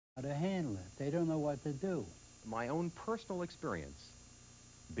to handle it. They don't know what to do. My own personal experience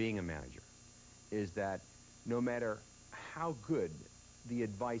being a manager is that no matter how good the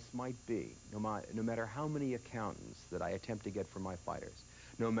advice might be, no matter how many accountants that I attempt to get for my fighters,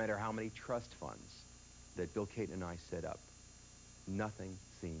 no matter how many trust funds that Bill Caton and I set up, nothing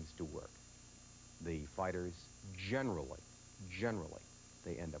seems to work. The fighters generally,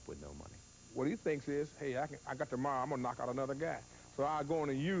 they end up with no money. What he thinks is, hey, I got tomorrow, I'm going to knock out another guy. So I'll go on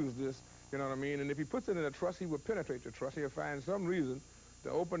and use this, you know what I mean? And if he puts it in a trust, he will penetrate the trust. He'll find some reason to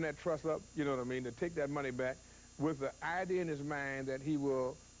open that trust up, you know what I mean, to take that money back with the idea in his mind that he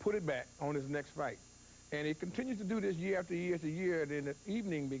will put it back on his next fight. And he continues to do this year after year after year, and then the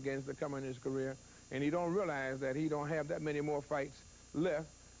evening begins to come in his career, and he don't realize that he don't have that many more fights left,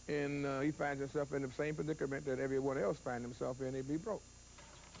 and he finds himself in the same predicament that everyone else finds himself in. He'd be broke.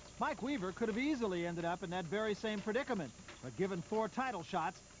 Mike Weaver could have easily ended up in that very same predicament, but given 4 title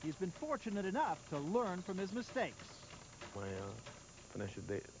shots, he's been fortunate enough to learn from his mistakes. My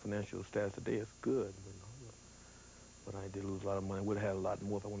financial status today is good, but I did lose a lot of money. Would have had a lot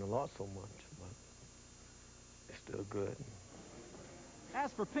more if I wouldn't have lost so much, but it's still good.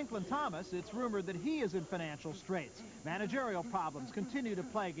 As for Pinklon Thomas, it's rumored that he is in financial straits. Managerial problems continue to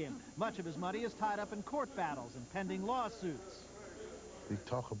plague him. Much of his money is tied up in court battles and pending lawsuits. We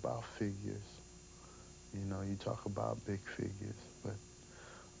talk about figures, you know, you talk about big figures, but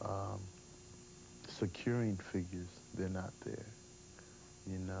securing figures, they're not there,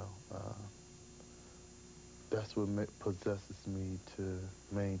 you know. That's what possesses me to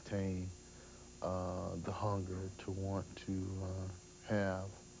maintain the hunger to want to have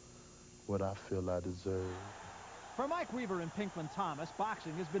what I feel I deserve. For Mike Weaver and Pinklon Thomas,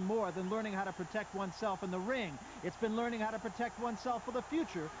 boxing has been more than learning how to protect oneself in the ring. It's been learning how to protect oneself for the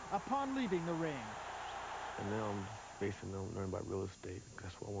future upon leaving the ring. And now I'm basically learning about real estate.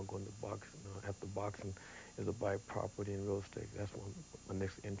 That's why I want to go into boxing. After boxing is to buy property and real estate. That's what my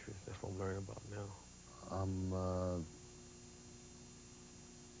next interest. That's what I'm learning about now. I'm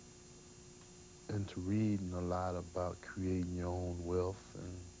into reading a lot about creating your own wealth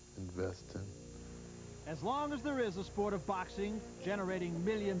and investing. As long as there is a sport of boxing generating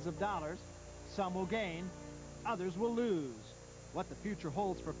millions of dollars, some will gain, others will lose. What the future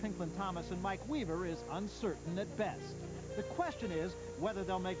holds for Pinklon Thomas and Mike Weaver is uncertain at best. The question is whether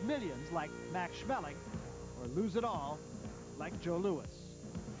they'll make millions like Max Schmeling or lose it all like Joe Louis.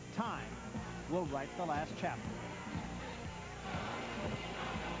 Time will write the last chapter.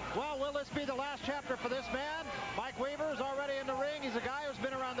 Well, will this be the last chapter for this man? Mike Weaver is already in the ring. He's a guy who's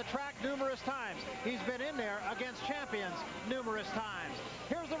been around the track numerous times. He's been in there against champions numerous times.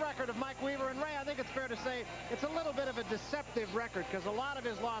 Here's the record of Mike Weaver. And Ray, I think it's fair to say it's a little bit of a deceptive record because a lot of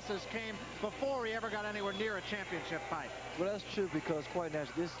his losses came before he ever got anywhere near a championship fight. Well, that's true because quite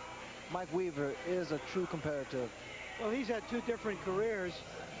naturally, this Mike Weaver is a true competitor. Well, he's had 2 different careers.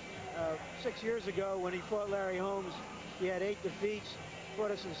 6 years ago when he fought Larry Holmes, he had 8 defeats.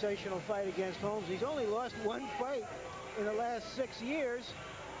 Fought a sensational fight against Holmes. He's only lost 1 fight in the last 6 years,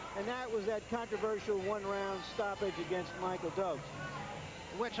 and that was that controversial 1-round stoppage against Michael Dokes.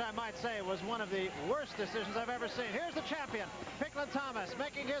 Which I might say was one of the worst decisions I've ever seen. Here's the champion, Pinklon Thomas,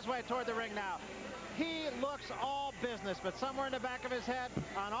 making his way toward the ring now. He looks all business, but somewhere in the back of his head,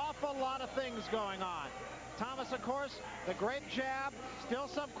 an awful lot of things going on. Thomas, of course, the great jab. Still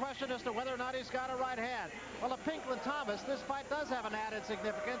some question as to whether or not he's got a right hand. Well, if Pinklon Thomas, this fight does have an added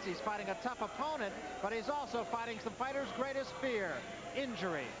significance. He's fighting a tough opponent, but he's also fighting the fighter's greatest fear,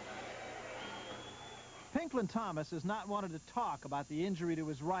 injury. Pinklon Thomas has not wanted to talk about the injury to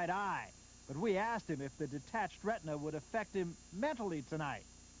his right eye, but we asked him if the detached retina would affect him mentally tonight.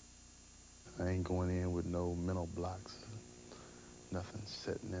 I ain't going in with no mental blocks, nothing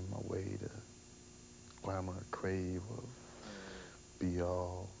sitting in my way to where I'm gonna crave or be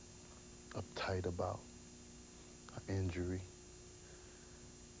all uptight about an injury.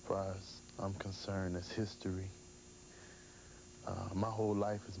 As far as I'm concerned, it's history. My whole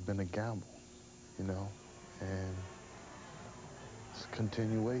life has been a gamble, you know, and it's a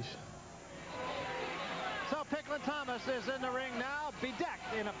continuation. So Pinklon Thomas is in the ring now,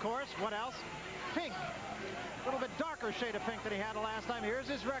 bedecked in, of course, what else? Pink. A little bit darker shade of pink than he had the last time. Here's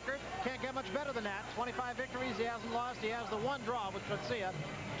his record. Can't get much better than that. 25 victories. He hasn't lost. He has the 1 draw, which let's see it.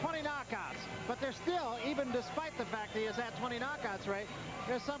 20 knockouts. But there's still, even despite the fact that he has had 20 knockouts, Ray,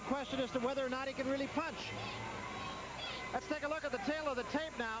 there's some question as to whether or not he can really punch. Let's take a look at the tail of the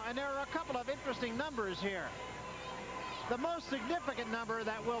tape now, and there are a couple of interesting numbers here. The most significant number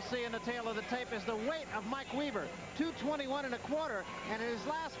that we'll see in the tail of the tape is the weight of Mike Weaver, 221 1/4, and in his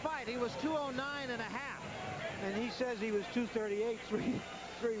last fight he was 209 1/2. And he says he was 238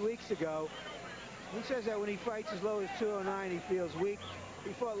 3 weeks ago. He says that when he fights as low as 209, he feels weak.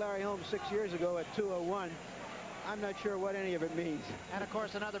 He fought Larry Holmes 6 years ago at 201. I'm not sure what any of it means. And, of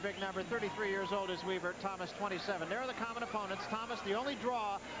course, another big number, 33 years old is Weaver, Thomas 27. There are the common opponents. Thomas, the only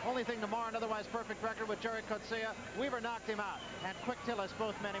draw, only thing tomorrow, an otherwise perfect record with Jerry Coetzee. Weaver knocked him out. And Quick Tillis,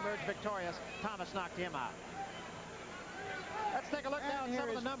 both men emerged victorious. Thomas knocked him out. Let's take a look now at some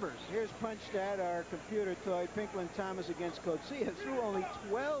of the numbers. Here's Punchstat, our computer toy. Pinklon Thomas against Coetzee threw only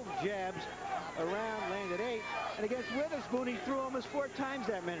 12 jabs around, landed 8. And against Witherspoon, he threw almost 4 times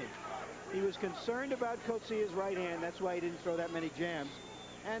that many. He was concerned about Coetzee's right hand. That's why he didn't throw that many jabs.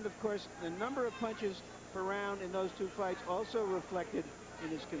 And, of course, the number of punches per round in those 2 fights also reflected in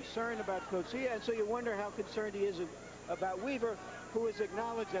his concern about Coetzee. And so you wonder how concerned he is about Weaver, who is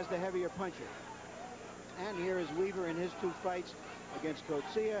acknowledged as the heavier puncher. And here is Weaver in his 2 fights against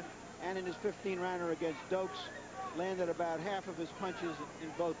Coetzee and in his 15-rounder against Dokes. Landed about half of his punches in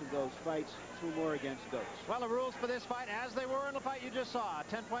both of those fights, threw more against Dokes. Well, the rules for this fight, as they were in the fight you just saw. A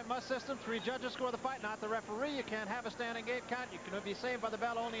 10-point must system. 3 judges score the fight, not the referee. You can't have a standing gate count. You can be saved by the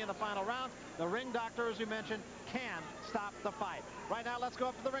bell only in the final round. The ring doctor, as we mentioned, can stop the fight. Right now, let's go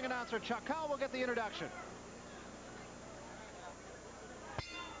up to the ring announcer. Chuck Hull will get the introduction.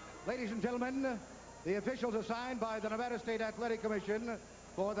 Ladies and gentlemen, the officials assigned by the Nevada State Athletic Commission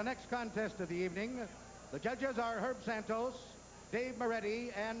for the next contest of the evening. The judges are Herb Santos, Dave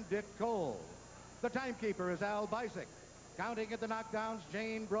Moretti, and Dick Cole. The timekeeper is Al Bisick. Counting at the knockdowns,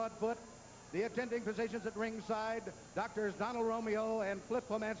 Jane Broadfoot. The attending physicians at ringside, Doctors Donald Romeo and Flip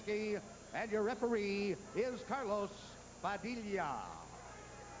Pomansky. And your referee is Carlos Padilla.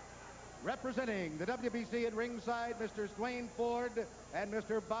 Representing the WBC at ringside, Mr. Dwayne Ford and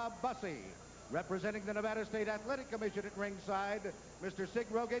Mr. Bob Bussey. Representing the Nevada State Athletic Commission at ringside, Mr. Sig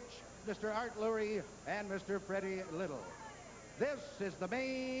Rogich, Mr. Art Lurie, and Mr. Freddie Little. This is the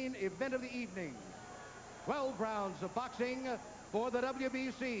main event of the evening. 12 rounds of boxing for the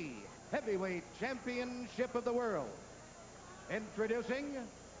WBC Heavyweight Championship of the World. Introducing,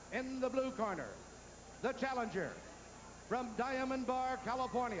 in the blue corner, the challenger from Diamond Bar,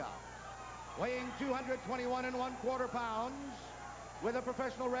 California, weighing 221 1/4 pounds, with a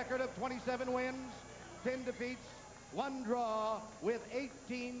professional record of 27 wins, 10 defeats, 1 draw, with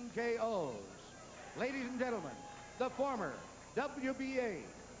 18 KOs. Ladies and gentlemen, the former WBA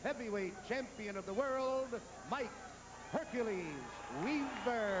Heavyweight Champion of the World, Mike Hercules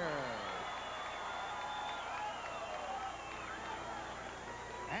Weaver.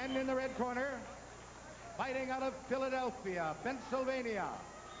 And in the red corner, fighting out of Philadelphia, Pennsylvania,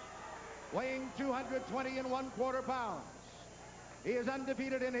 weighing 220 1/4 pounds. He is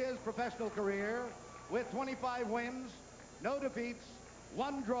undefeated in his professional career with 25 wins, no defeats,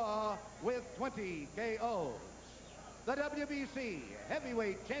 1 draw, with 20 KOs. The WBC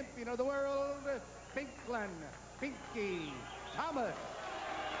Heavyweight Champion of the World, Pinklon Pinky Thomas.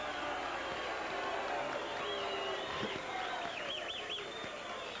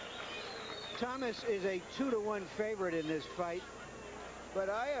 Thomas is a 2-to-1 favorite in this fight, but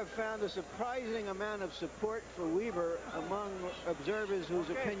I have found a surprising amount of support for Weaver among observers whose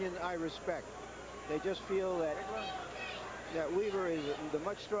opinion I respect. They just feel that Weaver is the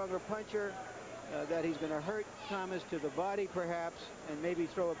much stronger puncher, that he's going to hurt Thomas to the body perhaps, and maybe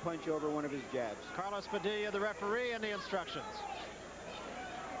throw a punch over one of his jabs. Carlos Padilla, the referee, and the instructions.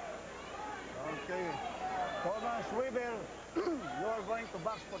 Okay. Thomas Weaver, you're going to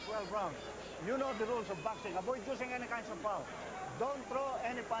box for 12 rounds. You know the rules of boxing. Avoid using any kinds of foul. Don't throw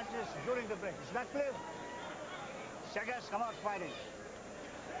any punches during the break. Is that clear? Seconds, come out fighting.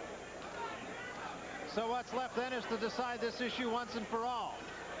 So what's left then is to decide this issue once and for all.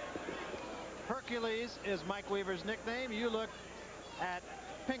 Hercules is Mike Weaver's nickname. You look at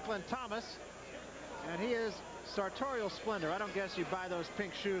Pinklon Thomas, and he is sartorial splendor. I don't guess you buy those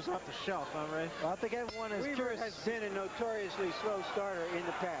pink shoes off the shelf, huh, Ray? Well, I think everyone is Weaver curious. has been a notoriously slow starter in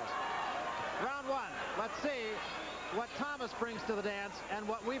the past. Round 1. Let's see what Thomas brings to the dance and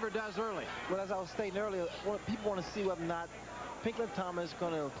what Weaver does early. Well, as I was stating earlier, people want to see whether or not Pinklon Thomas is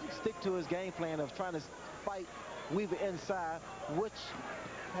going to stick to his game plan of trying to fight Weaver inside, which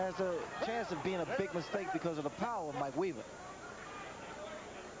has a chance of being a big mistake because of the power of Mike Weaver.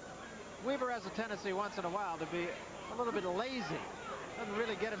 Weaver has a tendency once in a while to be a little bit lazy. Doesn't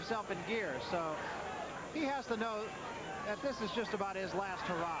really get himself in gear, so he has to know that this is just about his last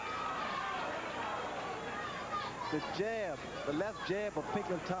hurrah. The jab, the left jab of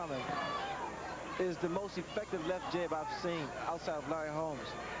Pinklon Thomas is the most effective left jab I've seen outside of Larry Holmes.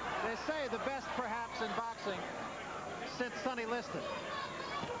 They say the best perhaps in boxing since Sonny Liston.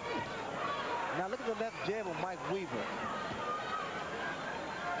 Now look at the left jab of Mike Weaver.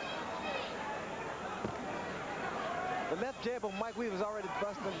 left jab of Mike Weaver's already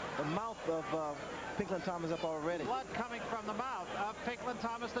busting the mouth of Pinklon Thomas up already. Blood coming from the mouth of Pinklon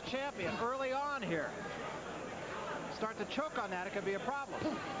Thomas, the champion, early on here. Start to choke on that, it could be a problem.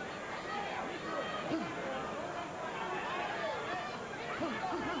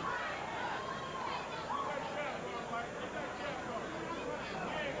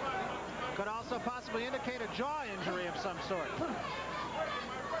 Could also possibly indicate a jaw injury of some sort.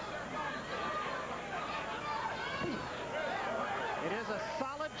 It is a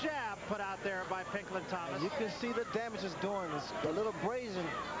solid jab put out there by Pinklon Thomas. And you can see the damage it's doing. It's a little abrasion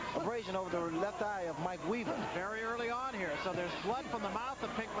over the left eye of Mike Weaver. Very early on here. So there's blood from the mouth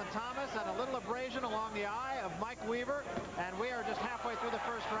of Pinklon Thomas and a little abrasion along the eye of Mike Weaver. And we are just halfway through the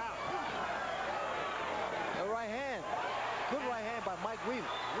first round. The right hand. Good right hand by Mike Weaver.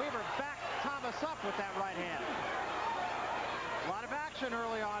 Weaver backed Thomas up with that right hand. A lot of action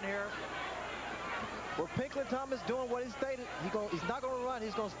early on here. Well, Pinklon Thomas doing what he stated. He's not going to run.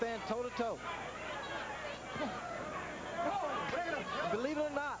 He's going to stand toe-to-toe. Believe it or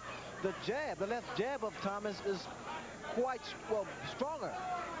not, the left jab of Thomas is quite, well, stronger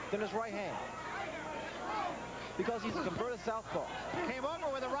than his right hand. Because he's a converted southpaw. Came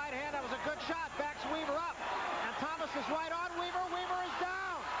over with a right hand. That was a good shot. Backs Weaver up. And Thomas is right on Weaver. Weaver is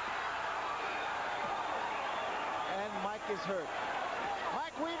down. And Mike is hurt.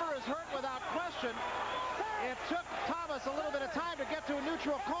 Mike Weaver is hurt without question. It took Thomas a little bit of time to get to a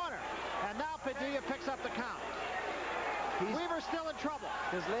neutral corner. And now Padilla picks up the count. Weaver's still in trouble.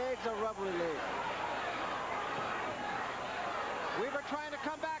 His legs are rubbery legs. Weaver trying to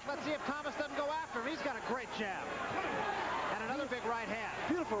come back. Let's see if Thomas doesn't go after him. He's got a great jab. And another big right hand.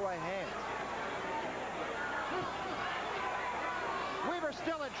 Beautiful right hand. Weaver's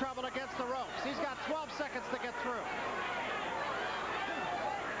still in trouble against the ropes. He's got 12 seconds to get through.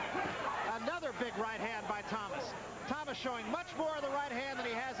 Another big right hand by Thomas. Thomas showing much more of the right hand than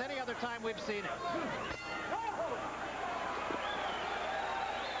he has any other time we've seen it.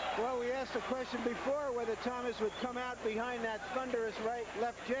 Well, we asked the question before whether Thomas would come out behind that thunderous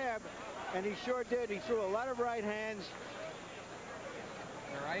left jab, and he sure did. He threw a lot of right hands.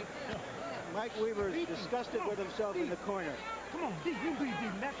 All right. Mike Weaver is disgusted with himself in the corner. Come on, deep, you breathe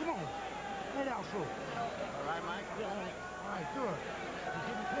deep, man. Come on. Let out slow. All right, Mike. All right, good. You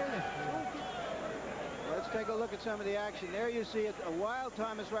didn't clear this. Let's take a look at some of the action. There you see it, a wild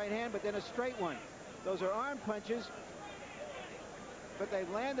Thomas right hand, but then a straight one. Those are arm punches, but they've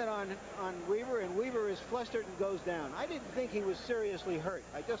landed on Weaver, and Weaver is flustered and goes down. I didn't think he was seriously hurt.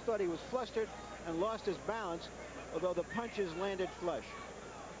 I just thought he was flustered and lost his balance, although the punches landed flush.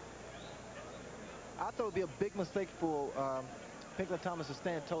 I thought it would be a big mistake for Pinklon Thomas to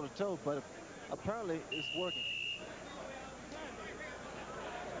stand toe-to-toe, but apparently it's working.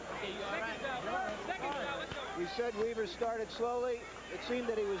 We said Weaver started slowly. It seemed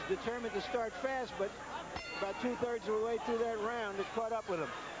that he was determined to start fast, but about 2/3 of the way through that round, it caught up with him.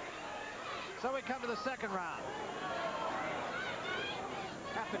 So we come to the second round.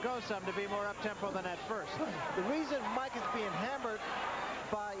 Have to go some to be more up-tempo than at first. The reason Mike is being hammered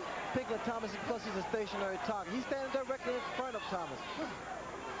by Pinklon Thomas is because he's a stationary target. He's standing directly in front of Thomas.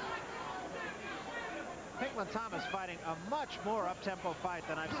 Pinklon Thomas fighting a much more up-tempo fight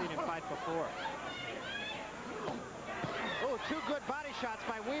than I've seen him fight before. Oh, two good body shots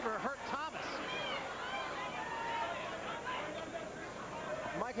by Weaver hurt Thomas.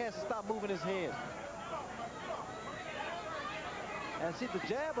 Mike has to stop moving his head. And see, the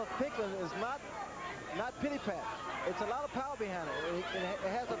jab of Pinklon is not pity-pat. It's a lot of power behind it.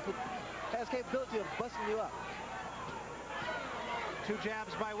 It has capability of busting you up. Two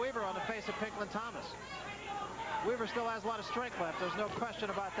jabs by Weaver on the face of Pinklon Thomas. Weaver still has a lot of strength left. There's no question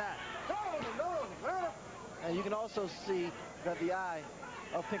about that. And you can also see that the eye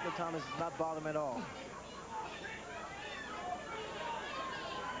of Pinklon Thomas is not bothering him at all.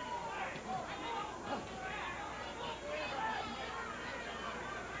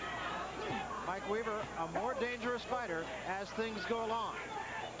 Mike Weaver, a more dangerous fighter as things go along,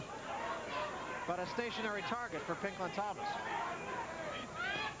 but a stationary target for Pinklon Thomas.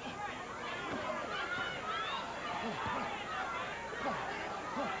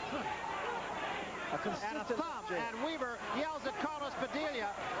 And a thumb, and Weaver yells at Carlos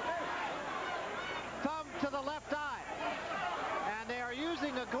Padilla. Thumb to the left eye. And they are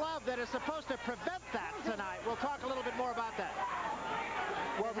using a glove that is supposed to prevent that tonight. We'll talk a little bit more about that.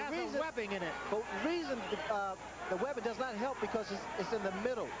 Well, it has a webbing in it. But the reason the webbing does not help because it's in the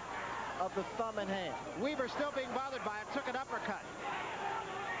middle of the thumb and hand. Weaver still being bothered by it, took an uppercut.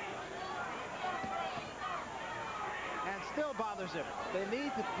 And still bothers him. They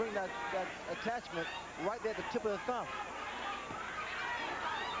need to bring that attachment right there at the tip of the thumb.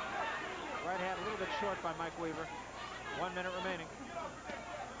 Right hand a little bit short by Mike Weaver. 1 minute remaining.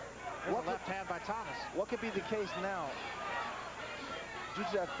 There's a left hand by Thomas. What could be the case now? Due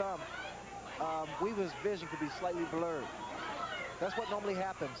to that thumb, Weaver's vision could be slightly blurred. That's what normally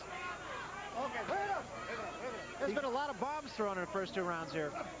happens. There's been a lot of bombs thrown in the first 2 rounds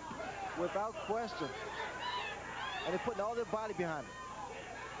here. Without question. And they're putting all their body behind it.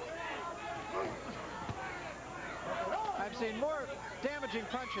 I've seen more damaging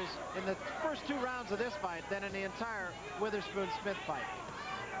punches in the first 2 rounds of this fight than in the entire Witherspoon-Smith fight.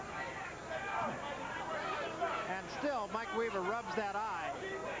 And still, Mike Weaver rubs that eye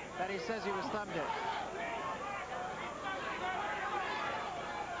that he says he was thumbed in.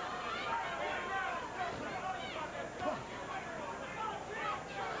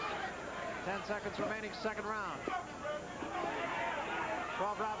 10 seconds remaining, second round.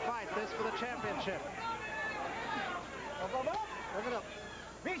 12-round fight, this for the championship. Bring it up.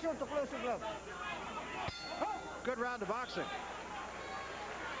 Be sure to close the glove. Good round of boxing.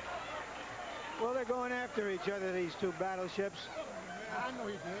 Well, they're going after each other, these two battleships. I know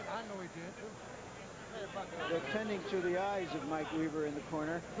he did. I know he did. They're tending to the eyes of Mike Weaver in the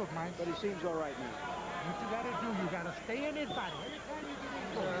corner. Look, Mike. But he seems all right now. What you got to do, you got to stay in his body. Every time you get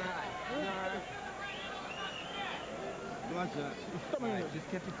in there.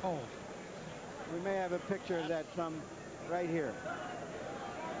 Just get the cold. We may have a picture of that thumb right here.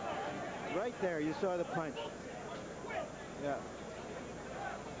 Right there, you saw the punch. Yeah.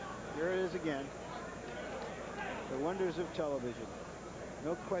 Here it is again. The wonders of television.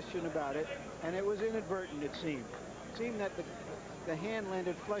 No question about it. And it was inadvertent, it seemed. It seemed that the hand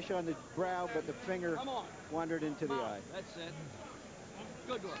landed flush on the brow, but the finger wandered into the eye. That's it.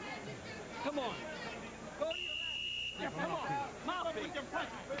 Good work. Come on. Go to your left. Yeah, come on. Mouth with your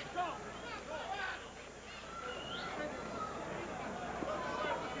punches. Go.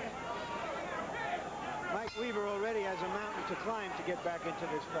 Mike Weaver already has a mountain to climb to get back into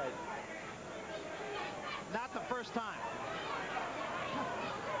this fight. Not the first time.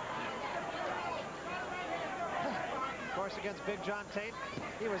 Of course, against Big John Tate,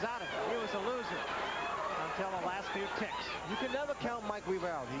 he was out of it. He was a loser until the last few ticks. You can never count Mike Weaver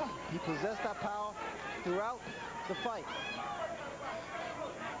out. He possessed that power throughout the fight.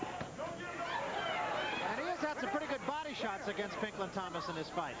 And he has had some pretty good body shots against Pinklon Thomas in this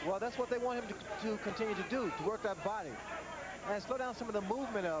fight. Well, that's what they want him to continue to do, to work that body. And slow down some of the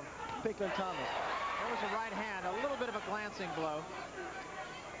movement of Pinklon Thomas. There was a right hand, a little bit of a glancing blow.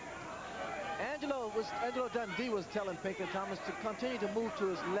 Angelo Dundee was telling Pinklon Thomas to continue to move to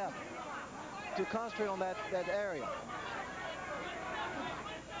his left, to concentrate on that area.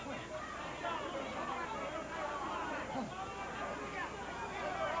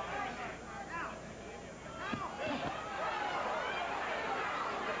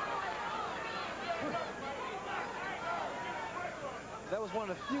 That was one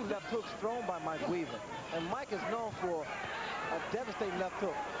of the few left hooks thrown by Mike Weaver. And Mike is known for a devastating left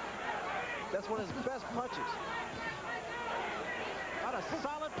hook. That's one of his best punches. A lot of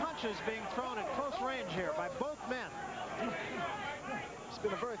solid punches being thrown at close range here by both men. It's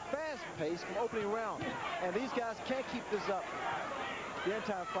been a very fast pace from opening round. And these guys can't keep this up the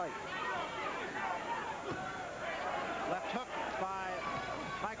entire fight. Left hook by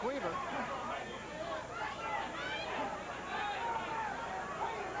Mike Weaver.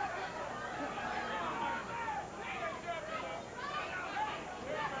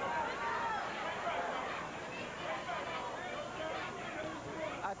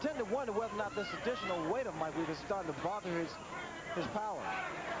 I tend to wonder whether or not this additional weight of Mike Weaver is starting to bother his power.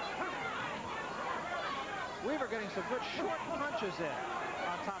 Weaver getting some good short punches in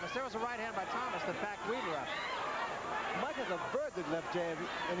on Thomas. There was a right hand by Thomas that backed Weaver up. Mike has a very good left jab,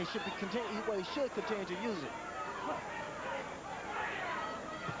 and he should continue to use it.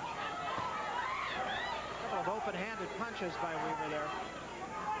 A couple of open-handed punches by Weaver there.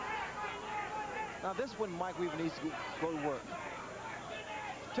 Now this is when Mike Weaver needs to go to work.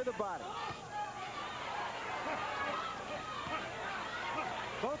 To the body.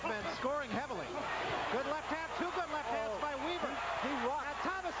 Both men scoring heavily. Good left hand, 2 good left hands by Weaver. He rocked. And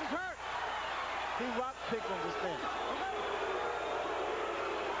Thomas is hurt. He rocked Pinklon just then.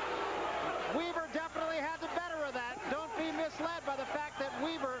 Weaver definitely had the better of that. Don't be misled by the fact that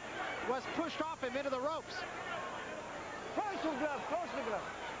Weaver was pushed off him into the ropes. Close the glove, close the glove.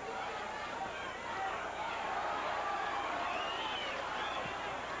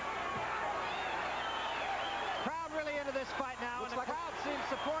 Crowd really into this fight now, and the crowd seems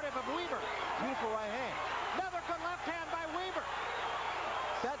supportive of Weaver. Beautiful right hand. Another good left hand by Weaver.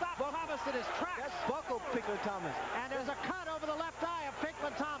 Stopped Thomas in his tracks. That's buckled Pinklon Thomas. And there's a cut over the left eye of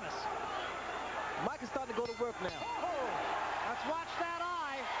Pinklon Thomas. Mike is starting to go to work now. Oh, let's watch that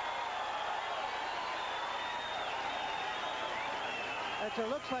eye. It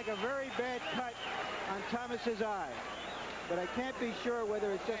looks like a very bad cut on Thomas's eye. But I can't be sure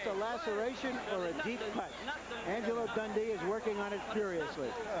whether it's just a laceration or a deep cut. Angelo Dundee is working on it furiously.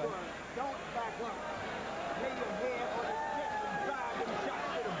 Don't back up. Lay your head on his chest and drive them shots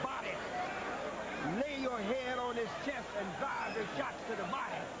to the body. Lay your head on his chest and drive the shots to the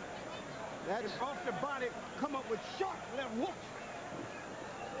body. That's off the body, come up with short left hooks.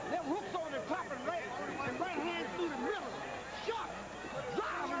 Left hooks on the top and right hand through the middle. Shot.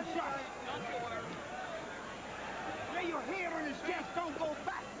 Drive them shots. Lay your head on his chest, don't go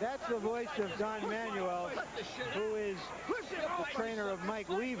back. That's the voice of Don Manuel, who is the trainer of Mike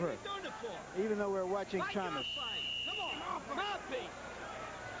Weaver, even though we're watching Thomas. Come on, mouthpiece.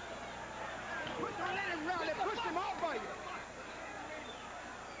 Don't let him run, push him off by you.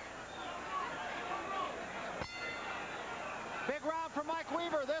 Big round for Mike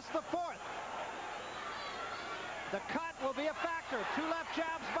Weaver. This the fourth. The cut will be a factor. 2 left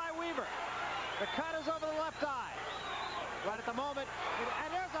jabs by Weaver. The cut is over the left eye. Right at the moment. And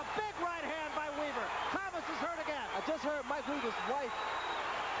there's a big right hand by Weaver. Thomas is hurt again. I just heard Mike Weaver's wife.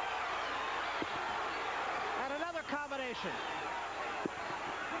 And another combination.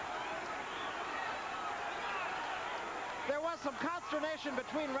 There was some consternation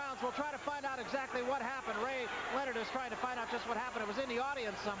between rounds. We'll try to find out exactly what happened. Ray Leonard is trying to find out just what happened. It was in the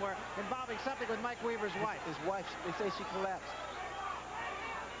audience somewhere involving something with Mike Weaver's wife. His wife, they say she collapsed.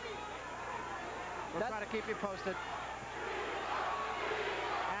 We'll try to keep you posted.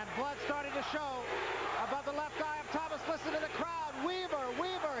 And blood starting to show above the left eye of Thomas. Listen to the crowd. Weaver,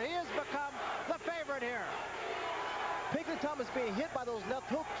 he has become the favorite here. Pinklon Thomas being hit by those left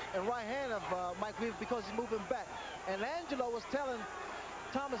hooks and right hand of Mike Weaver because he's moving back. And Angelo was telling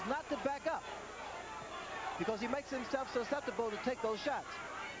Thomas not to back up because he makes himself susceptible to take those shots.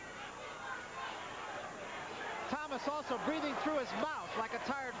 Thomas also breathing through his mouth like a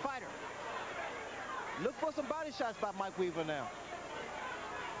tired fighter. Look for some body shots by Mike Weaver now.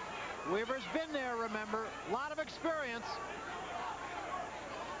 Weaver's been there, remember. A lot of experience.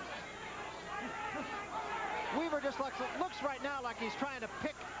 Weaver just looks right now like he's trying to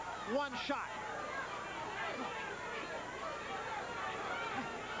pick one shot.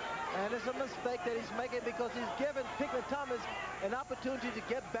 And it's a mistake that he's making because he's given Pinklon Thomas an opportunity to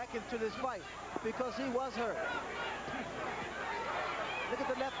get back into this fight because he was hurt. Look at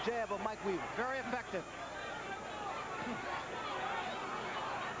the left jab of Mike Weaver. Very effective.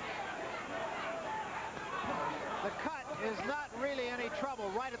 The cut is not really any trouble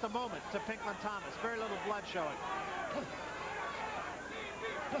right at the moment to Pinklon Thomas. Very little blood showing.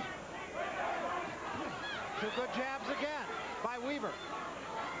 2 good jabs again by Weaver.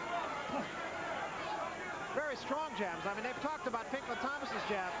 Very strong jabs. I mean, they've talked about Pinklon Thomas's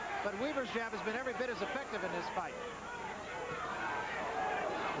jab, but Weaver's jab has been every bit as effective in this fight.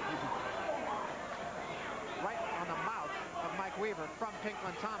 Right on the mouth of Mike Weaver from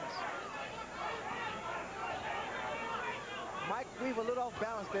Pinklon Thomas. Mike Weaver a little off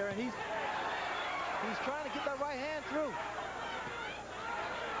balance there, and he's trying to get that right hand through.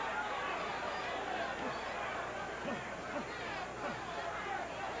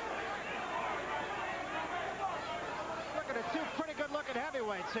 Look at the 2 pretty good-looking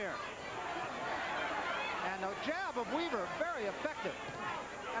heavyweights here. And the jab of Weaver, very effective.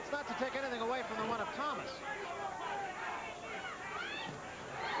 That's not to take anything away from the one of Thomas.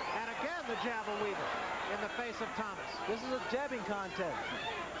 And again, the jab of Weaver in the face of Thomas. This is a jabbing contest.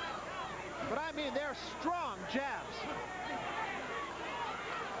 But I mean, they're strong jabs.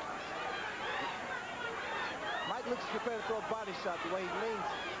 Mike looks prepared to throw a body shot the way he leans,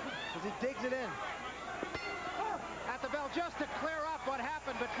 because he digs it in. At the bell, just to clear up what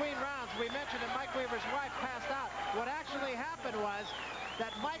happened between rounds, we mentioned that Mike Weaver's wife passed out. What actually happened was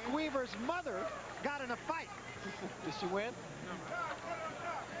that Mike Weaver's mother got in a fight. Did she win?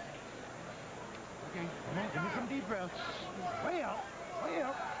 Okay, give me some deep breaths. Way up, way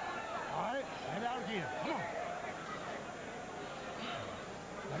up. All right, and out again. Come on.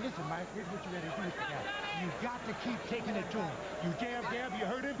 Now listen, Mike, here's what you gotta do with the guy. You got to keep taking it to him. You jab, you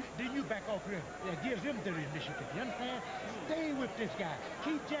hurt him, then you back off him. That gives him the initiative, you understand? Stay with this guy.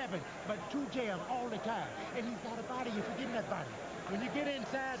 Keep jabbing, but 2 jabs all the time. And he's got a body if you get in that body. When you get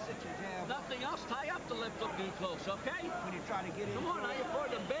inside, Nothing else. Tie up the left hook in close, okay? When you try to get in. Come on, now you're for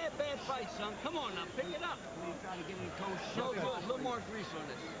the bad fight, son. Come on now, pick it up. When you try to get in close. So good. A little more grease on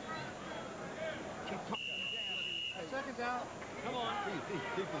this. seconds out. Come on.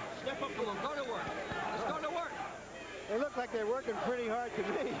 Step up to him. Go to work. Let's go to work. They look like they're working pretty hard to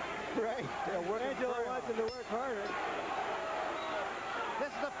me, right? They're working Angelo very wants them to work harder. This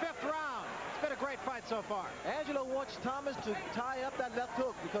is the 5th round. It's been a great fight so far. Angelo wants Thomas to tie up that left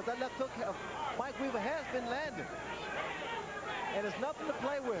hook because that left hook of Mike Weaver has been landing. And there's nothing to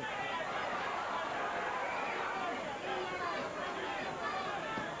play with.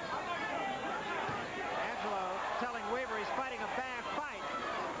 Angelo telling Weaver he's fighting a bad fight.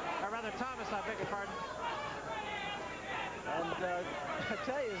 Or rather, Thomas, I beg your pardon. And I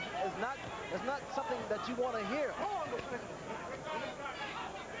tell you, it's not something that you want to hear.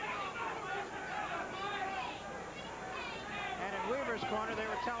 And in Weaver's corner, they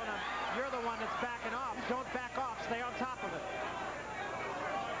were telling him, you're the one that's backing off. Don't back off. Stay on top of it.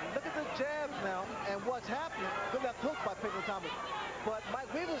 Look at the jabs now and what's happening. Good left hook by Pinklon Thomas. But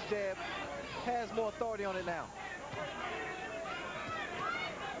Mike Weaver's jab has more authority on it now.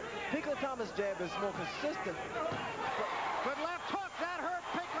 Pinklon Thomas' jab is more consistent. Good left hook. That hurt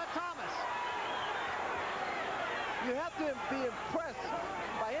Pinklon Thomas. You have to be impressed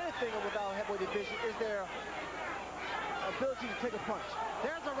by anything without heavyweight division is their ability to take a punch.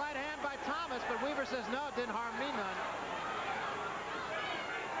 There's a right hand by Thomas, but Weaver says, no, it didn't harm me none.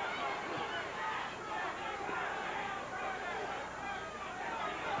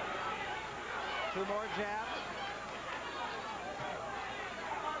 Two more jabs.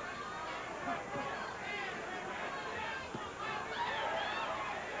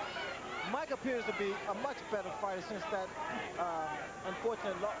 Mike appears to be a much better fighter since that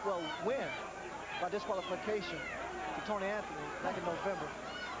unfortunate win by disqualification to Tony Anthony back in November.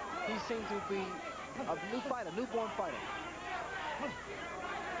 He seems to be a new fighter, newborn fighter.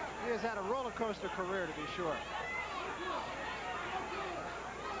 He has had a roller coaster career, to be sure.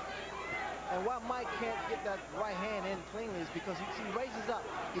 And why Mike can't get that right hand in cleanly is because he raises up.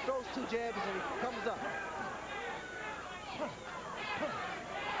 He throws two jabs and he comes up.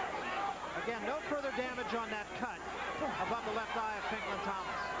 Again, no further damage on that cut above the left eye of Pinklon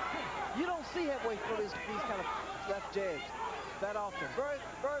Thomas. You don't see heavyweight for these kind of left jabs that often. Very,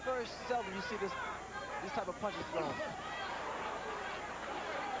 very, very seldom you see these type of punches thrown.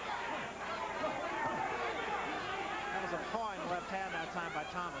 That was a pawing left hand that time by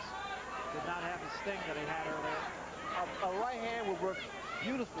Thomas. Did not have the sting that he had earlier. A right hand will work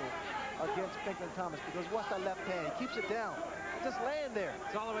beautiful against Pinklon Thomas because what's that left hand? He keeps it down. Just laying there.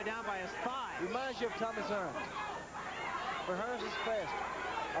 It's all the way down by his thigh. Reminds you of Thomas Hearns. But Hearns is fast.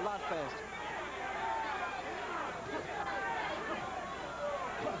 A lot faster.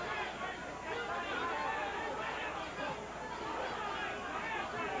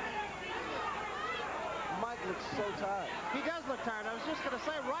 Mike looks so tired. He does look tired. I was just going to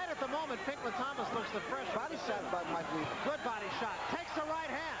say, right at the moment, Pinklon Thomas looks the fresh. Body shot by Mike Weaver. Good body shot. Takes the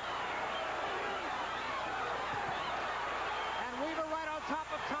right hand. And Weaver right on top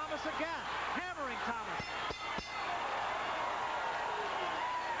of Thomas again. Hammering Thomas.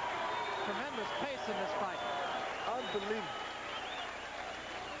 Tremendous pace in this fight. Unbelievable.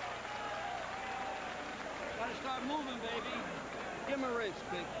 Gotta start moving, baby. Give him a wrist,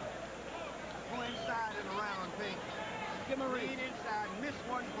 Pink. Go inside and around, Pink. Give him a Lean wrist. inside, miss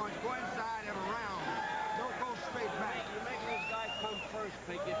one punch, go inside and around. Don't go straight back. You're making this guy come first,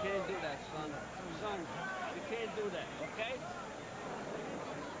 Pink. You can't do that, son. Son, you can't do that, okay?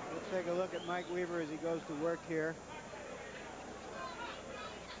 Let's take a look at Mike Weaver as he goes to work here.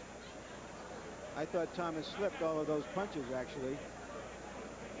 I thought Thomas slipped all of those punches, actually.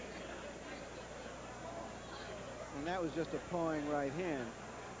 And that was just a pawing right hand.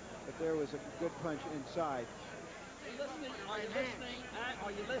 But there was a good punch inside. Are you listening? Are you listening?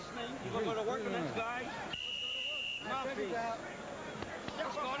 Are you listening? You gonna go to work with this guy? Let's go to work.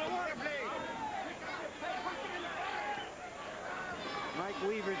 Let's go to work, please. Mike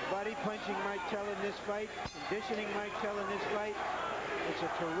Weaver's body punching Michel in this fight, conditioning Michel in this fight. It's a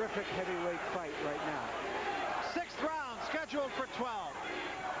terrific heavyweight fight right now. 6th round scheduled for 12.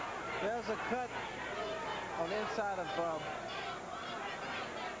 There's a cut on the inside of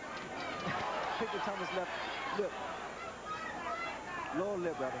Pinklon Thomas' left lip. Lower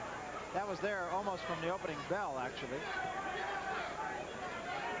lip, rather. That was there almost from the opening bell, actually.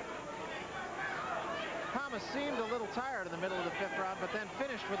 Thomas seemed a little tired in the middle of the 5th round, but then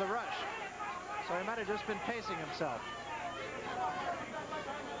finished with a rush. So he might have just been pacing himself.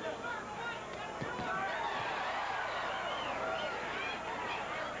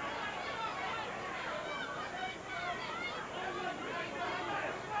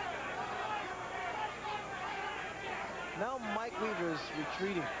 Now Mike Weaver is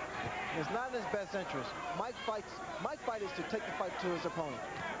retreating. It's not in his best interest. Mike fight is to take the fight to his opponent.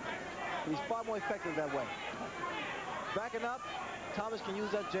 He's far more effective that way. Backing up, Thomas can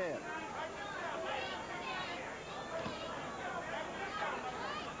use that jab.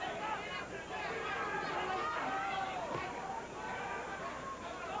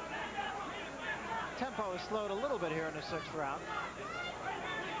 Tempo is slowed a little bit here in the 6th round.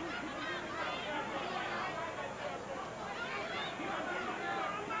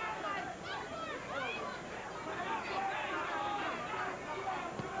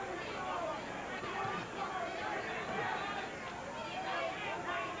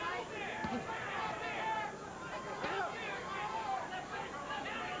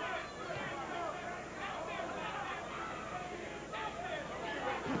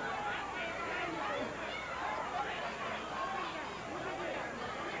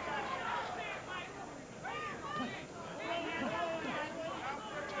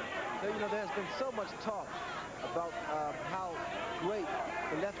 There's been so much talk about how great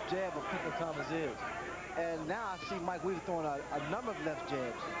the left jab of Pinklon Thomas is. And now I see Mike Weaver throwing a number of left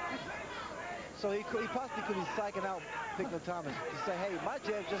jabs. So he possibly could be psyching out Pinklon Thomas to say, hey, my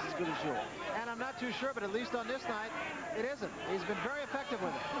jab's just as good as yours. And I'm not too sure, but at least on this night, it isn't. He's been very effective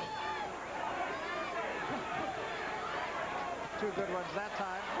with it. 2 good runs that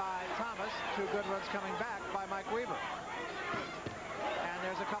time by Thomas. 2 good runs coming back by Mike Weaver. And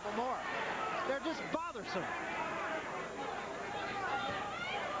there's a couple more. They're just bothersome.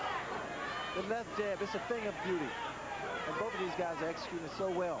 The left jab, it's a thing of beauty. And both of these guys are executing it so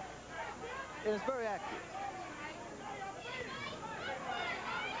well. And it's very accurate.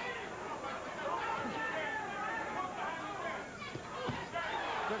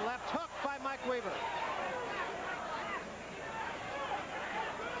 Good left hook by Mike Weaver.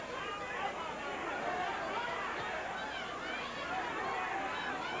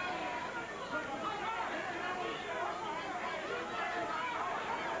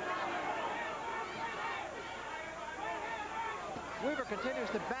 Weaver continues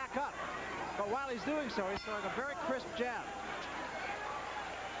to back up, but while he's doing so, he's throwing a very crisp jab.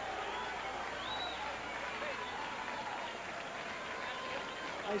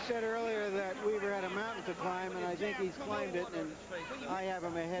 I said earlier that Weaver had a mountain to climb, and I think he's climbed it, and I have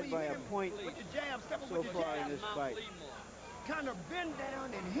him ahead by a point so far in this fight. Kind of bend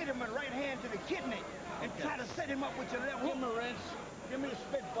down and hit him with right hand to the kidney and try to set him up with your left hook. Give him a rinse. Give me a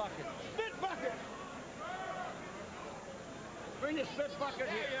spit bucket. Spit bucket! Bring the spit bucket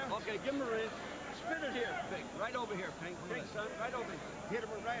here. Okay, give him a rinse. Spit it here, Pink. Right over here, Pink. Pink, son. Right over here. Hit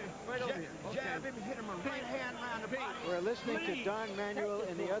him with right over here. Jab him, hit him with right hand around the body. We're listening to Don Manuel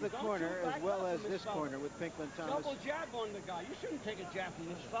in the other corner as well as this corner with Pinklon Thomas. Double jab on the guy. You shouldn't take a jab from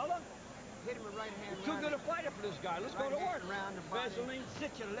this fella. Hit him with right hand. Too good a fighter for this guy. Let's go to work. Around the body. Vaseline.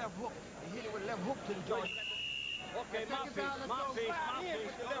 Sit your left hook and hit it with left hook to the jaw. Okay, mouthpiece, mouthpiece,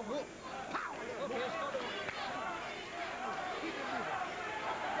 mouthpiece. Left hook. Pow! Okay, let's go to work.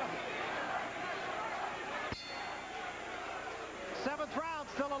 7th round,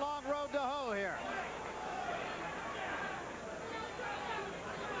 still a long road to hoe here.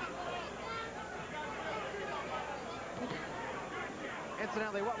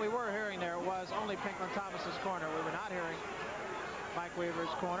 Incidentally, what we were hearing there was only Pinklon Thomas's corner. We were not hearing Mike Weaver's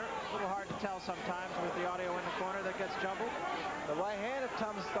corner. A little hard to tell sometimes with the audio in the corner that gets jumbled. The right hand of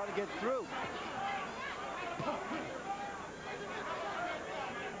Thomas started to get through.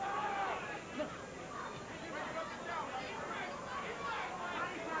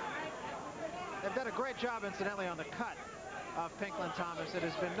 They've done a great job, incidentally, on the cut of Pinklon Thomas. It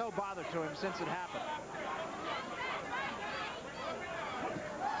has been no bother to him since it happened.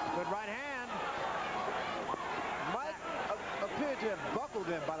 Good right hand. Mike appeared to have buckled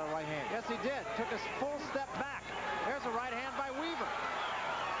him by the right hand. Yes, he did. Took a full step back. There's a right hand by Weaver.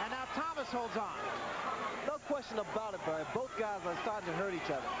 And now Thomas holds on. No question about it, Barry. Both guys are starting to hurt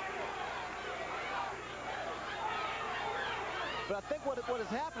each other. But I think what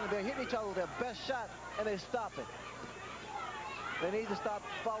is happening, they're hitting each other with their best shot, and they stop it. They need to stop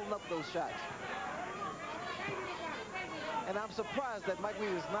following up those shots. And I'm surprised that Mike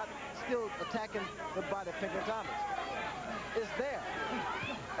Weaver is not still attacking the body of Pinklon Thomas. It's there,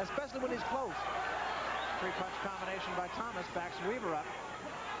 especially when he's close. 3-punch combination by Thomas backs Weaver up.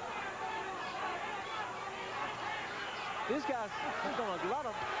 These guys have done a lot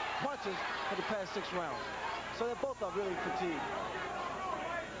of punches for the past 6 rounds. So they both are really fatigued.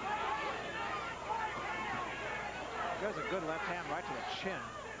 There's a good left hand right to the chin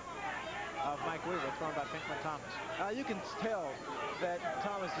of Mike Weaver, thrown by Pinklon Thomas. You can tell that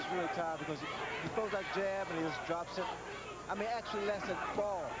Thomas is really tired because he throws that jab and he just drops it. I mean, actually lets it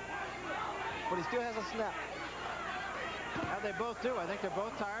fall. but he still has a snap. They both do. I think they're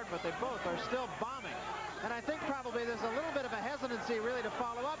both tired, but they both are still bombing. And I think probably there's a little bit of a hesitancy really to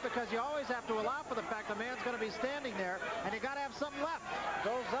follow up, because you always have to allow for the fact the man's going to be standing there, and you got to have something left.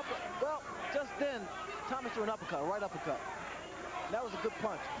 Goes up. Well, just then, Thomas threw an uppercut, a right uppercut. That was a good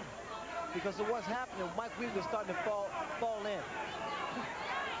punch, because of what's happening, Mike Weaver was starting to fall in.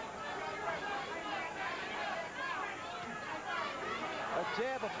 A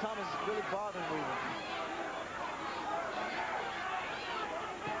jab of Thomas is really bothering Weaver.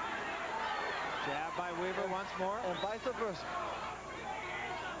 Jab by Weaver once more. And vice versa.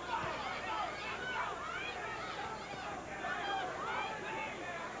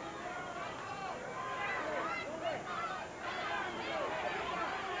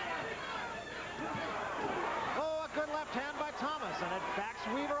 Oh, a good left hand by Thomas, and it backs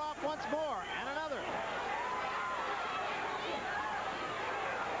Weaver off once more, and another.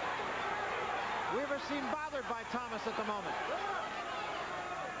 Weaver seemed bothered by Thomas at the moment.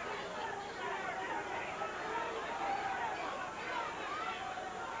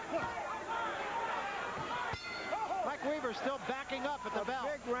 Mike Weaver still backing up at the bell.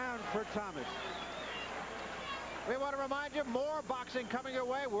 Big round for Thomas. We want to remind you, more boxing coming your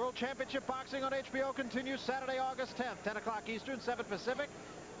way. World Championship Boxing on HBO continues Saturday, August 10th, 10 o'clock Eastern, 7 Pacific.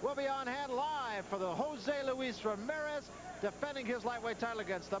 We'll be on hand live for the Jose Luis Ramirez defending his lightweight title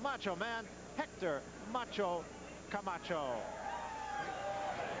against the Macho Man, Hector Macho Camacho.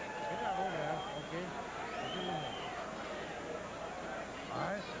 Get out over there, okay? All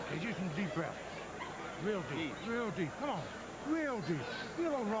right, take you some deep breath. Real deep, real deep. Come on, real deep.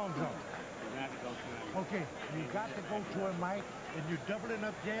 Feel a wrong zone. Okay, you got to go to him, Mike, and you're doubling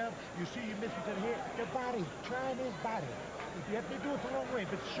up jab. You see you missing to the head. The body, trying his body. If you have to do it the wrong way,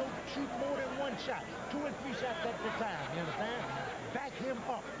 but shoot more than one shot. 2 and 3 shots at the time, you understand? Back him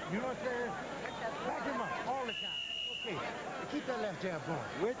up. You know what I'm saying? Back him up all the time. Okay, keep that left jab going.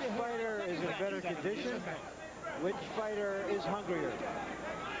 Which fighter is in better condition? Which fighter is hungrier?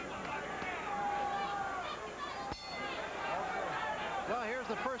 Well, here's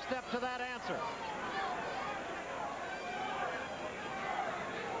the first step to that answer.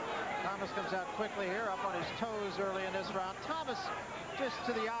 Thomas comes out quickly here, up on his toes early in this round. Thomas, just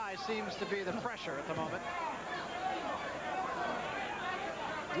to the eye, seems to be the fresher at the moment.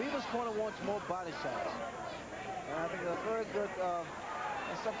 Weaver's corner wants more body shots. And I think that's very good,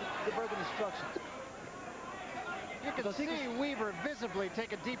 very good instructions. You can see Weaver visibly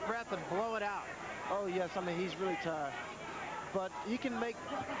take a deep breath and blow it out. Oh, yes, I mean, he's really tired. But he can make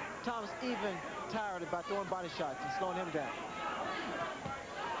Thomas even tired by throwing body shots and slowing him down.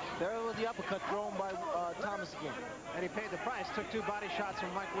 There was the uppercut thrown by Thomas again. And he paid the price, took 2 body shots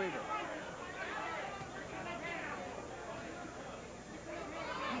from Mike Weaver.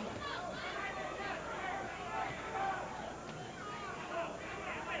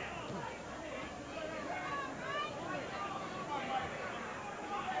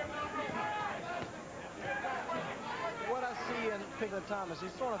 What I see in Pinklon Thomas,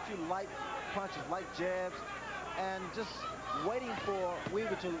 he's throwing a few light punches, light jabs, and just waiting for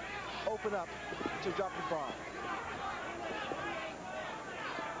Weaver to open up to drop the bomb.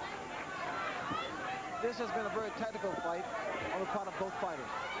 This has been a very tactical fight on the part of both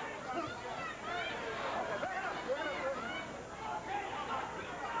fighters.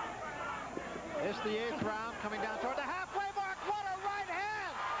 It's the 8th round, coming down toward the halfway mark. What a right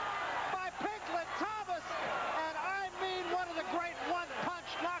hand by Pinklon Thomas. And I mean one of the great one-punch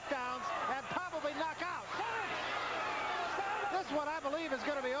knockdowns and probably knockouts. This one, I believe, is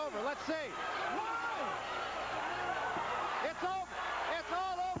going to be over. Let's see. It's over. It's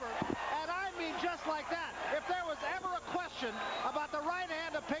all over. And I mean just like that. If there was ever a question about the right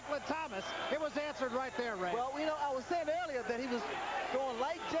hand of Pinklon Thomas, it was answered right there, Ray. Well, you know, I was saying earlier that he was throwing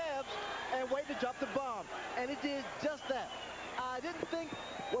light jabs and waiting to drop the bomb. And he did just that. I didn't think,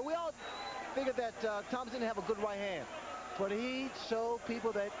 well, we all figured that Thomas didn't have a good right hand. But he showed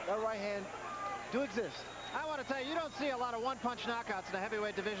people that that right hand do exist. I want to tell you, you don't see a lot of one-punch knockouts in the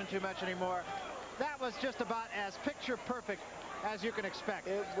heavyweight division too much anymore. That was just about as picture-perfect as you can expect.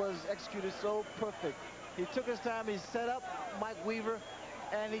 It was executed so perfect. He took his time, he set up Mike Weaver,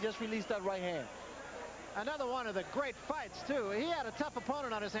 and he just released that right hand. Another one of the great fights, too. He had a tough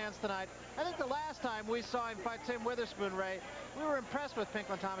opponent on his hands tonight. I think the last time we saw him fight Tim Witherspoon, Ray, we were impressed with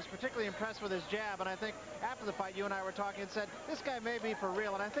Pinklon Thomas, particularly impressed with his jab. And I think after the fight, you and I were talking and said, this guy may be for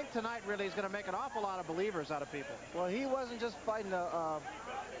real. And I think tonight really is going to make an awful lot of believers out of people. Well, he wasn't just fighting a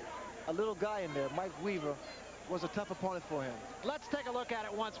little guy in there. Mike Weaver was a tough opponent for him. Let's take a look at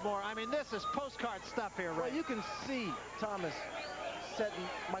it once more. I mean, this is postcard stuff here, Ray. Well, you can see Thomas setting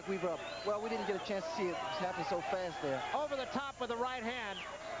Mike Weaver up. Well, we didn't get a chance to see it happen so fast there. Over the top with the right hand.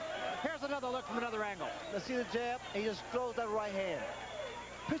 Here's another look from another angle. Let's see the jab. He just throws that right hand.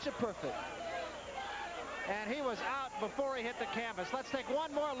 Picture perfect. And he was out before he hit the canvas. Let's take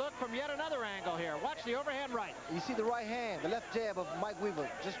one more look from yet another angle here. Watch the overhand right. You see the right hand, the left jab of Mike Weaver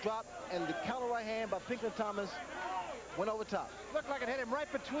just dropped, and the counter right hand by Pinklon Thomas went over top. Looked like it hit him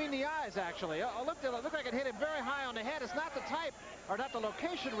right between the eyes, actually. It looked like it hit him very high on the head. It's not the type, or not the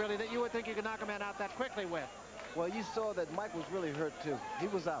location, really, that you would think you could knock a man out that quickly with. Well, you saw that Mike was really hurt, too. He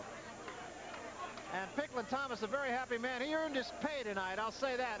was out. And Pinklon Thomas, a very happy man. He earned his pay tonight, I'll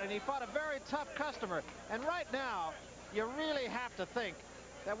say that. And he fought a very tough customer. And right now, you really have to think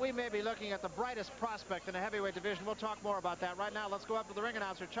that we may be looking at the brightest prospect in the heavyweight division. We'll talk more about that. Right now, let's go up to the ring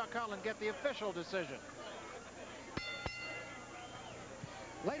announcer, Chuck Hull, and get the official decision.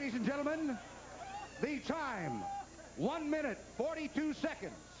 Ladies and gentlemen, the time, 1 minute, 42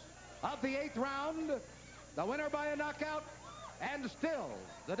 seconds of the 8th round. The winner by a knockout, and still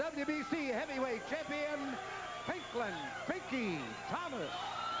the WBC heavyweight champion, Pinklon Pinky Thomas.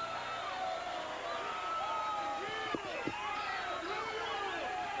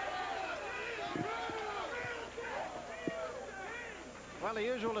 Well, the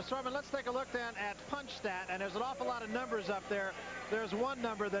usual assortment. Let's take a look then at punch stat, and there's an awful lot of numbers up there. There's one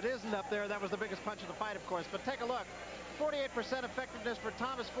number that isn't up there. That was the biggest punch of the fight, of course. But take a look. 48% effectiveness for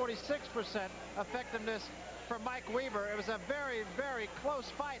Thomas, 46% effectiveness for Mike Weaver. It was a very, very close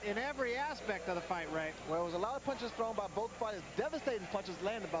fight in every aspect of the fight, Ray. Well, it was a lot of punches thrown by both fighters, devastating punches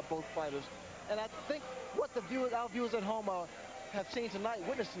landed by both fighters. And I think what the viewers, our viewers at home have seen tonight,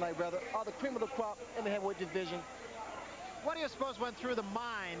 witnessed tonight rather, are the cream of the crop in the heavyweight division. What do you suppose went through the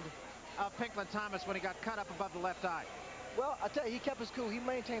mind of Pinklon Thomas when he got cut up above the left eye? Well, I tell you, he kept his cool. He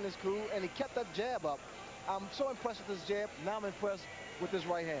maintained his cool, and he kept that jab up. I'm so impressed with this jab. Now I'm impressed with his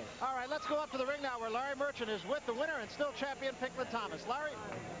right hand. All right, let's go up to the ring now where Larry Merchant is with the winner and still champion Pinklon Thomas. Larry?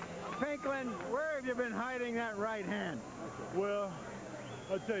 Pinklon, where have you been hiding that right hand? Well,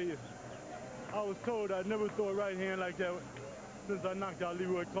 I tell you, I was told I'd never throw a right hand like that since I knocked out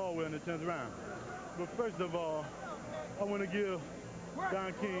Leroy Caldwell in the 10th round. But first of all, I want to give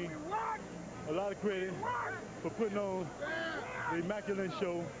Don King a lot of credit for putting on the immaculate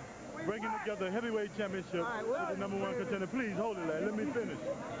show, bringing together a heavyweight championship with the #1 contender. Please hold it there. Let me finish.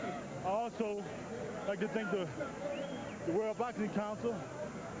 I also like to thank the World Boxing Council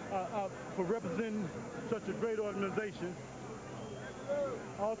for representing such a great organization.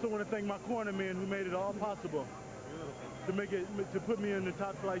 I also want to thank my corner men who made it all possible to put me in the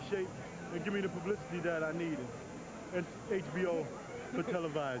top flight shape and give me the publicity that I needed. And HBO for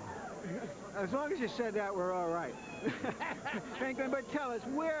televising. As long as you said that, we're all right. Pinklon, but tell us,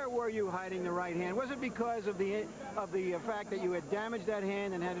 where were you hiding the right hand? Was it because of the fact that you had damaged that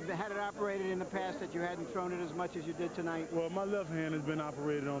hand and had it operated in the past that you hadn't thrown it as much as you did tonight? Well, my left hand has been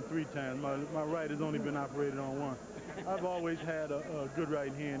operated on 3 times. My right has only been operated on 1. I've always had a good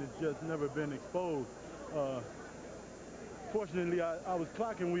right hand. It's just never been exposed. Fortunately, I was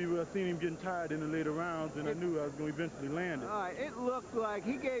clocking Weaver. I seen him getting tired in the later rounds, and I knew I was going to eventually land it. All right, it looked like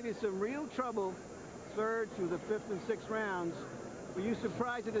he gave you some real trouble 3rd through the 5th and 6th rounds. Were you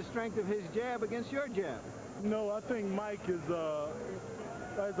surprised at the strength of his jab against your jab? No, I think Mike is,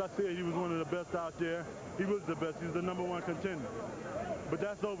 as I said, he was one of the best out there. He was the best. He's the #1 contender. But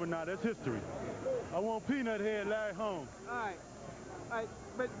that's over now. That's history. I want Peanut Head Larry Holmes. All right.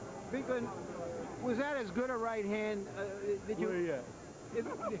 But Pinklon, was that as good a right hand? Where he at?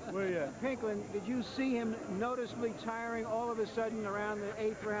 Where he at? Pinklon, did you see him noticeably tiring all of a sudden around the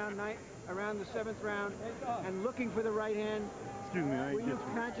 8th round, around the 7th round, and looking for the right hand? Excuse me, I ain't Were you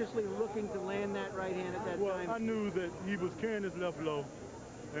consciously looking to land that right hand at that time? Well, I knew that he was carrying his left low,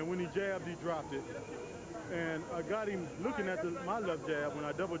 and when he jabbed, he dropped it. And I got him looking at my left jab when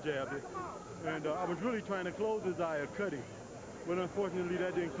I double jabbed it, and I was really trying to close his eye or cut him. But unfortunately,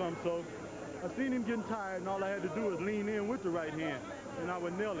 that didn't come, so I seen him getting tired, and all I had to do was lean in with the right hand, and I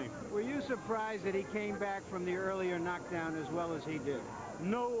would nail him. Were you surprised that he came back from the earlier knockdown as well as he did?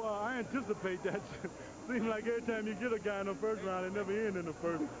 No, I anticipate that. Seems like every time you get a guy in the first round, it never ends in the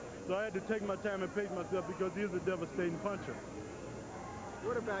first. So I had to take my time and pace myself because he is a devastating puncher.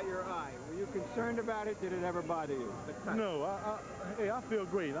 What about your eye? Were you concerned about it? Did it ever bother you? No, I feel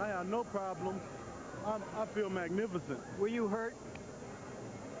great. I have no problems. I feel magnificent. Were you hurt?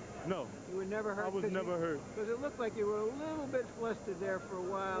 No. You were never hurt? I was never hurt. Because it looked like you were a little bit flustered there for a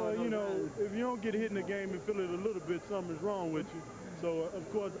while. Well, you know, if you don't get hit in the game and feel it a little bit, something's wrong with you. So,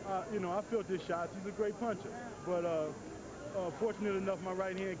 of course, I felt his shots. He's a great puncher. But fortunate enough my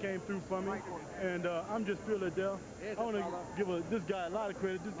right hand came through for me, and I'm just feeling there. I want to give this guy a lot of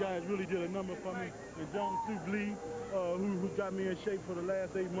credit. This guy has really did a number for me. And John Lee, who got me in shape for the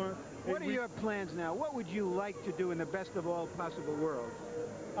last 8 months. What are your plans now? What would you like to do in the best of all possible worlds?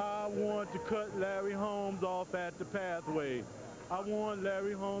 I want to cut Larry Holmes off at the pathway. I want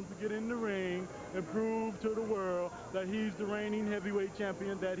Larry Holmes to get in the ring and prove to the world that he's the reigning heavyweight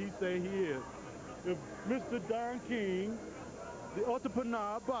champion that he say he is. If Mr. Don King, the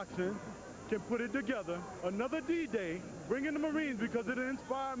entrepreneur of boxing, can put it together, another D-Day, bring in the Marines because it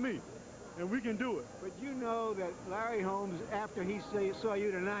inspired me, and we can do it. But you know that Larry Holmes, after he saw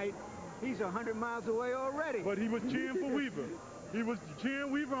you tonight, he's 100 miles away already. But he was cheering for Weaver. He was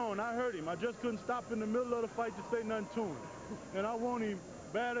cheering Weaver on. I heard him. I just couldn't stop in the middle of the fight to say nothing to him. And I want him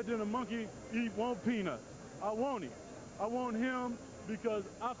badder than a monkey want peanuts. I want him. I want him because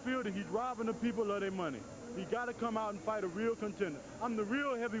I feel that he's robbing the people of their money. He got to come out and fight a real contender. I'm the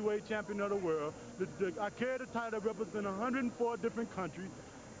real heavyweight champion of the world. I carry the title representing 104 different countries.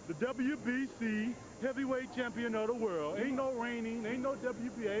 The WBC heavyweight champion of the world. Ain't no reigning, ain't no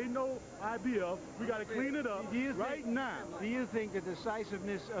WBA, ain't no IBF. We got to clean it up right now. Do you think the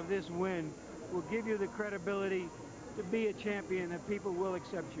decisiveness of this win will give you the credibility to be a champion that people will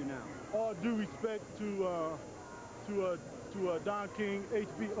accept you now? All due respect to Don King,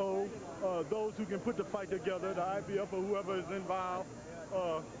 HBO, those who can put the fight together, the IBF or whoever is involved.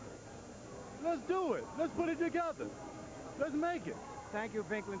 Let's do it. Let's put it together. Let's make it. Thank you,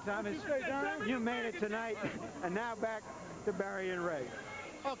 Pinklon Thomas. You made it tonight. And now back to Barry and Ray.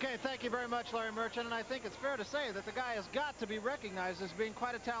 Okay, thank you very much, Larry Merchant, and I think it's fair to say that the guy has got to be recognized as being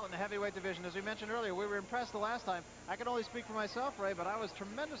quite a talent in the heavyweight division. As we mentioned earlier, we were impressed the last time. I can only speak for myself, Ray, but I was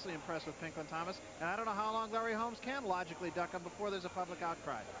tremendously impressed with Pinklon Thomas, and I don't know how long Larry Holmes can logically duck him before there's a public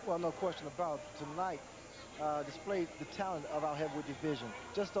outcry. Well, no question about it. Tonight displayed the talent of our heavyweight division,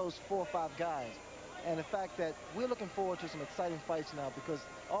 just those 4 or 5 guys. And the fact that we're looking forward to some exciting fights now because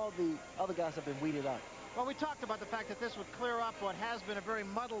all the other guys have been weeded out. Well, we talked about the fact that this would clear up what has been a very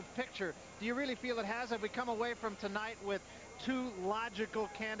muddled picture. Do you really feel it has? Have we come away from tonight with 2 logical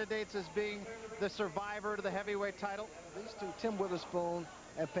candidates as being the survivor to the heavyweight title? These two, Tim Witherspoon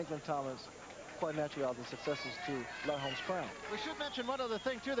and Pinklon Thomas, quite naturally are the successors to Larry Holmes' crown. We should mention one other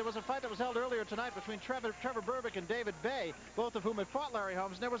thing, too. There was a fight that was held earlier tonight between Trevor Berbick and David Bay, both of whom had fought Larry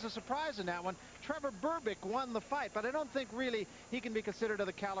Holmes. And there was a surprise in that one. Trevor Berbick won the fight, but I don't think really he can be considered of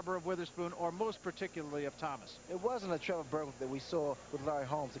the caliber of Witherspoon or most particularly of Thomas. It wasn't a Trevor Berbick that we saw with Larry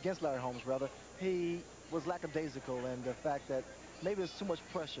Holmes, against Larry Holmes, rather. He was lackadaisical, and the fact that maybe there's too much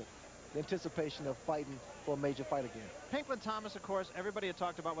pressure, the anticipation of fighting for a major fight again. Pinklon Thomas, of course, everybody had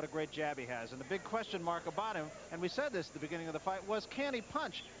talked about what a great jab he has, and the big question mark about him, and we said this at the beginning of the fight, was can he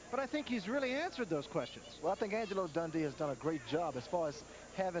punch? But I think he's really answered those questions. Well, I think Angelo Dundee has done a great job as far as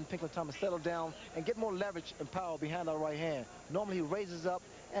having Pinklon Thomas settle down and get more leverage and power behind our right hand. Normally he raises up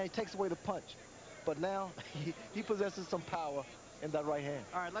and he takes away the punch, but now he possesses some power in that right hand.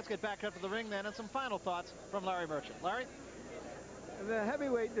 All right, let's get back up to the ring then, and some final thoughts from Larry Merchant. Larry? The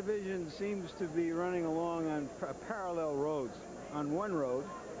heavyweight division seems to be running along on parallel roads. On one road,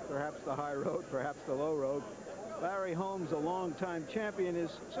 perhaps the high road, perhaps the low road, Larry Holmes, a longtime champion, is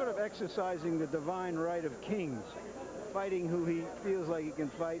sort of exercising the divine right of kings, fighting who he feels like he can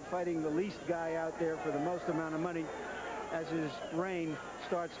fight, fighting the least guy out there for the most amount of money as his reign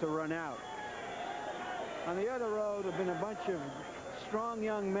starts to run out. On the other road have been a bunch of strong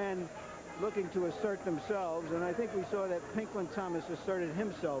young men looking to assert themselves, and I think we saw that Pinklon Thomas asserted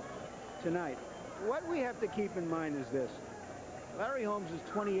himself tonight. What we have to keep in mind is this. Larry Holmes was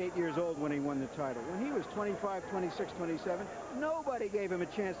 28 years old when he won the title. When he was 25, 26, 27, nobody gave him a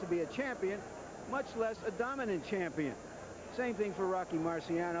chance to be a champion, much less a dominant champion. Same thing for Rocky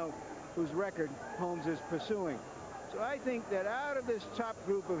Marciano, whose record Holmes is pursuing. So I think that out of this top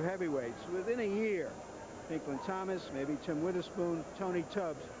group of heavyweights, within a year, Pinklon Thomas, maybe Tim Witherspoon, Tony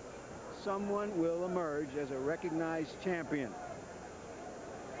Tubbs, someone will emerge as a recognized champion.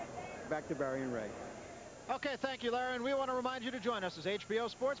 Back to Barry and Ray. Okay, thank you, Larry, and we want to remind you to join us as HBO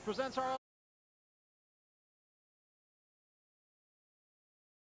Sports presents our